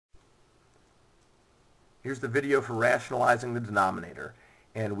Here's the video for rationalizing the denominator.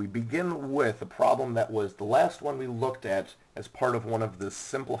 And we begin with a problem that was the last one we looked at as part of one of the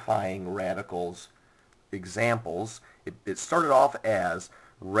simplifying radicals examples. It started off as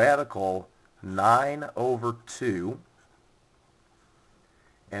radical 9 over 2,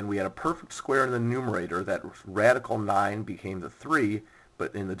 and we had a perfect square in the numerator. That radical 9 became the 3,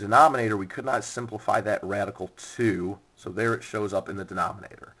 but in the denominator we could not simplify that radical 2, so there it shows up in the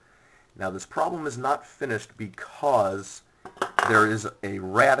denominator. Now this problem is not finished because there is a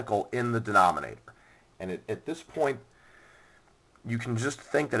radical in the denominator. And at this point you can just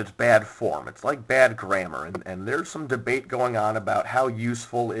think that it's bad form. It's like bad grammar, and there's some debate going on about how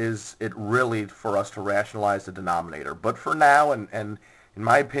useful is it really for us to rationalize the denominator. But for now, and in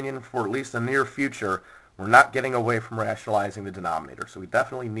my opinion for at least the near future, we're not getting away from rationalizing the denominator. So we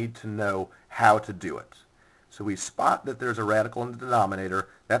definitely need to know how to do it. So we spot that there's a radical in the denominator.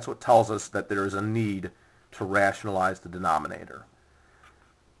 That's what tells us that there is a need to rationalize the denominator.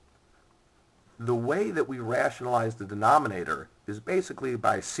 The way that we rationalize the denominator is basically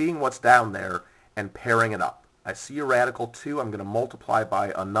by seeing what's down there and pairing it up. I see a radical 2, I'm going to multiply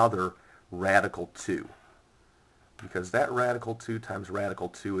by another radical 2. Because that radical 2 times radical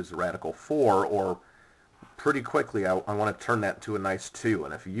 2 is radical 4, or pretty quickly I want to turn that to a nice 2.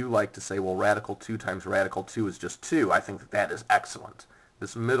 And if you like to say, well, radical 2 times radical 2 is just 2, I think that that is excellent.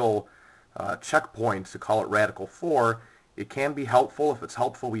 This middle checkpoint, to call it radical 4, it can be helpful. If it's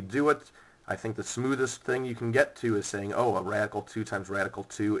helpful, we do it. I think the smoothest thing you can get to is saying, oh, a radical 2 times radical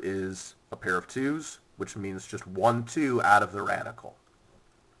 2 is a pair of 2's, which means just 1 2 out of the radical.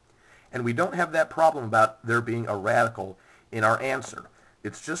 And we don't have that problem about there being a radical in our answer.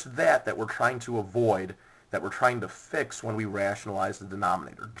 It's just that we're trying to avoid, that we're trying to fix when we rationalize the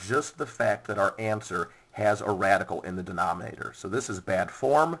denominator. Just the fact that our answer has a radical in the denominator. So this is bad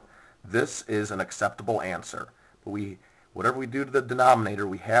form. This is an acceptable answer. But whatever we do to the denominator,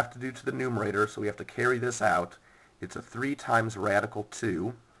 we have to do to the numerator, so we have to carry this out. It's a 3 times radical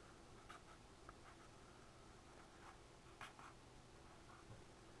 2.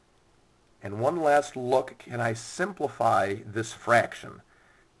 And one last look, can I simplify this fraction?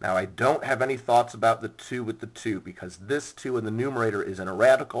 Now I don't have any thoughts about the 2 with the 2, because this 2 in the numerator is in a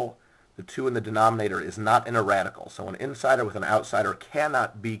radical. The 2 in the denominator is not in a radical. So an insider with an outsider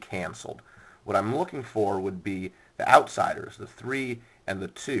cannot be canceled. What I'm looking for would be the outsiders, the 3 and the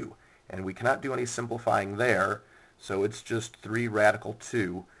 2. And we cannot do any simplifying there, so it's just 3 radical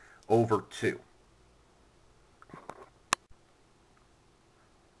 2 over 2.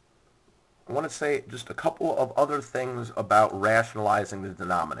 I want to say just a couple of other things about rationalizing the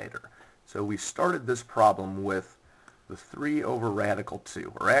denominator. So we started this problem with the 3 over radical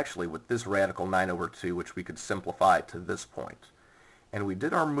 2, or actually with this radical 9 over 2, which we could simplify to this point. And we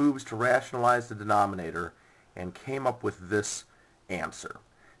did our moves to rationalize the denominator and came up with this answer.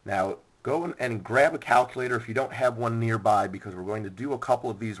 Now go and grab a calculator if you don't have one nearby, because we're going to do a couple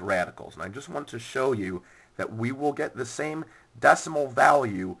of these radicals. And I just want to show you that we will get the same decimal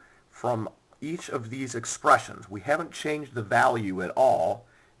value from each of these expressions. We haven't changed the value at all.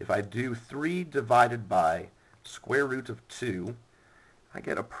 If I do 3 divided by square root of 2, I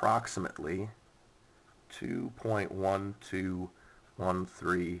get approximately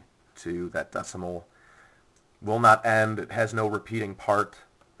 2.1213. That decimal will not end. It has no repeating part.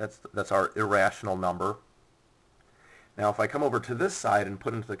 That's our irrational number. Now if I come over to this side and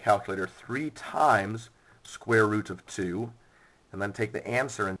put into the calculator 3 times square root of 2, and then take the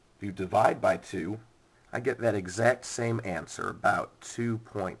answer and you divide by 2, I get that exact same answer, about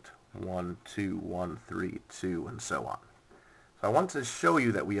 2.12132, and so on. So I want to show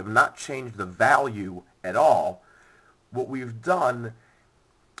you that we have not changed the value at all. What we've done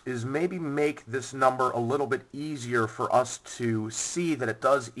is maybe make this number a little bit easier for us to see that it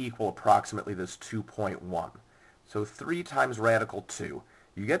does equal approximately this 2.1. So 3 times radical 2.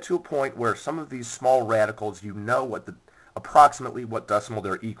 You get to a point where some of these small radicals, you know approximately what decimal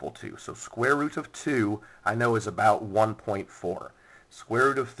they're equal to. So square root of 2 I know is about 1.4. Square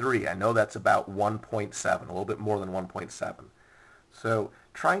root of 3, I know that's about 1.7, a little bit more than 1.7. So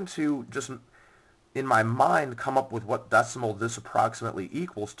trying to just in my mind come up with what decimal this approximately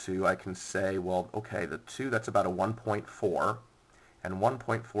equals to, I can say, well, okay, the 2, that's about a 1.4, and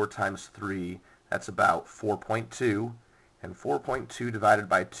 1.4 times 3, that's about 4.2, and 4.2 divided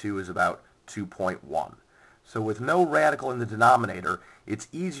by 2 is about 2.1. So with no radical in the denominator, it's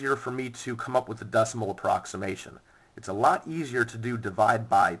easier for me to come up with a decimal approximation. It's a lot easier to do divide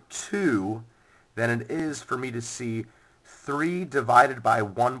by 2 than it is for me to see 3 divided by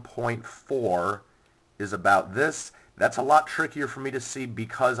 1.4 is about this. That's a lot trickier for me to see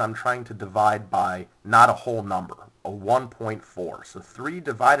because I'm trying to divide by not a whole number, a 1.4. So 3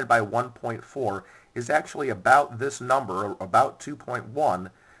 divided by 1.4 is actually about this number, about 2.1,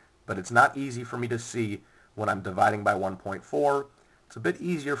 but it's not easy for me to see when I'm dividing by 1.4. It's a bit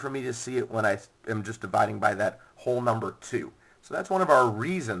easier for me to see it when I am just dividing by that whole number 2. So that's one of our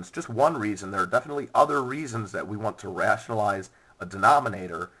reasons, just one reason. There are definitely other reasons that we want to rationalize a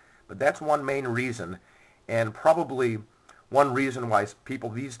denominator, but that's one main reason, and probably one reason why people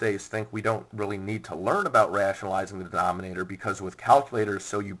these days think we don't really need to learn about rationalizing the denominator, because with calculators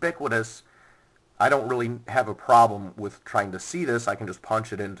so ubiquitous, I don't really have a problem with trying to see this. I can just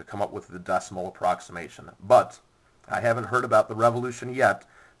punch it in to come up with the decimal approximation. But I haven't heard about the revolution yet,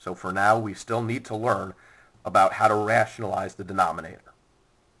 so for now we still need to learn about how to rationalize the denominator.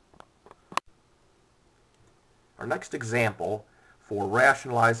 Our next example for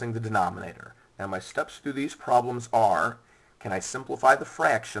rationalizing the denominator. Now my steps through these problems are, can I simplify the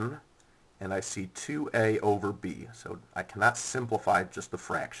fraction? And I see 2a over b. So I cannot simplify just the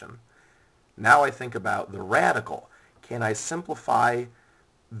fraction. Now I think about the radical. Can I simplify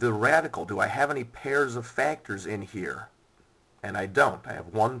the radical? Do I have any pairs of factors in here? And I don't. I have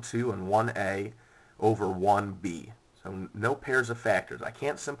 1, 2, and 1a over 1b. So no pairs of factors. I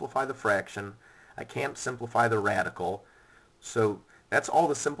can't simplify the fraction. I can't simplify the radical. So that's all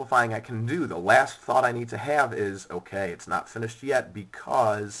the simplifying I can do. The last thought I need to have is, okay, it's not finished yet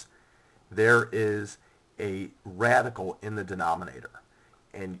because there is a radical in the denominator.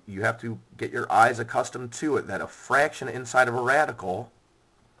 And you have to get your eyes accustomed to it, that a fraction inside of a radical,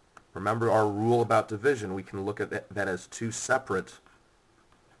 remember our rule about division, we can look at that as two separate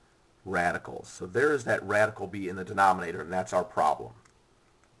radicals. So there is that radical b in the denominator, and that's our problem.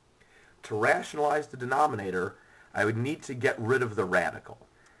 To rationalize the denominator, I would need to get rid of the radical.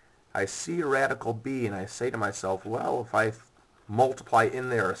 I see a radical b and I say to myself, well, if I multiply in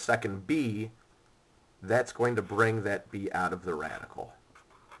there a second b, that's going to bring that b out of the radical.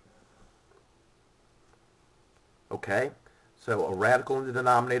 Okay, so a radical in the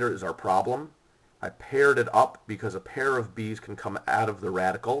denominator is our problem. I paired it up because a pair of b's can come out of the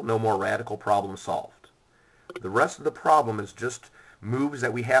radical. No more radical, problem solved. The rest of the problem is just moves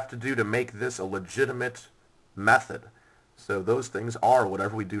that we have to do to make this a legitimate method. So those things are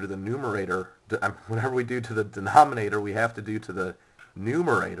whatever we do to the numerator, whatever we do to the denominator, we have to do to the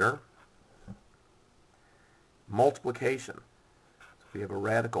numerator. Multiplication. So we have a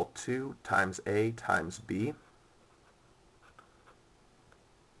radical 2 times a times b.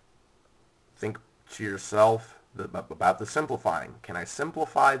 Think to yourself about the simplifying. Can I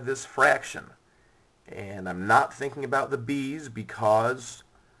simplify this fraction? And I'm not thinking about the b's because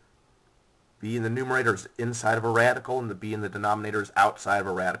b in the numerator is inside of a radical and the b in the denominator is outside of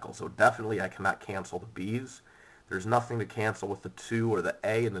a radical. So definitely I cannot cancel the b's. There's nothing to cancel with the 2 or the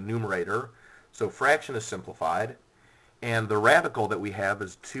a in the numerator. So fraction is simplified. And the radical that we have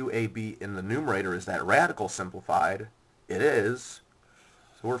is 2ab in the numerator. Is that radical simplified? It is.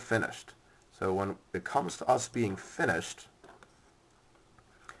 So we're finished. So when it comes to us being finished,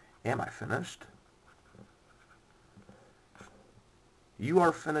 am I finished? You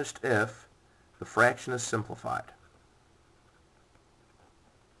are finished if the fraction is simplified.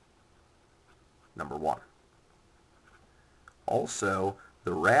 Number 1. Also,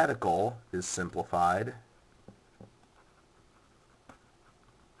 the radical is simplified.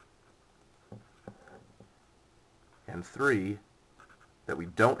 And 3, that we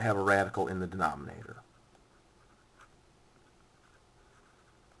don't have a radical in the denominator.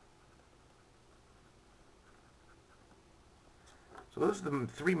 So those are the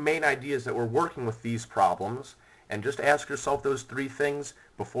 3 main ideas that we're working with these problems, and just ask yourself those 3 things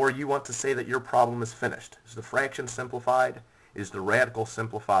before you want to say that your problem is finished. Is the fraction simplified? Is the radical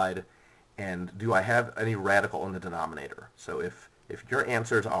simplified? And do I have any radical in the denominator? So if your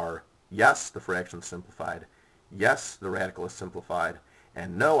answers are yes, the fraction is simplified, yes, the radical is simplified,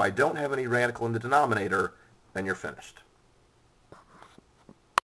 and no, I don't have any radical in the denominator, then you're finished.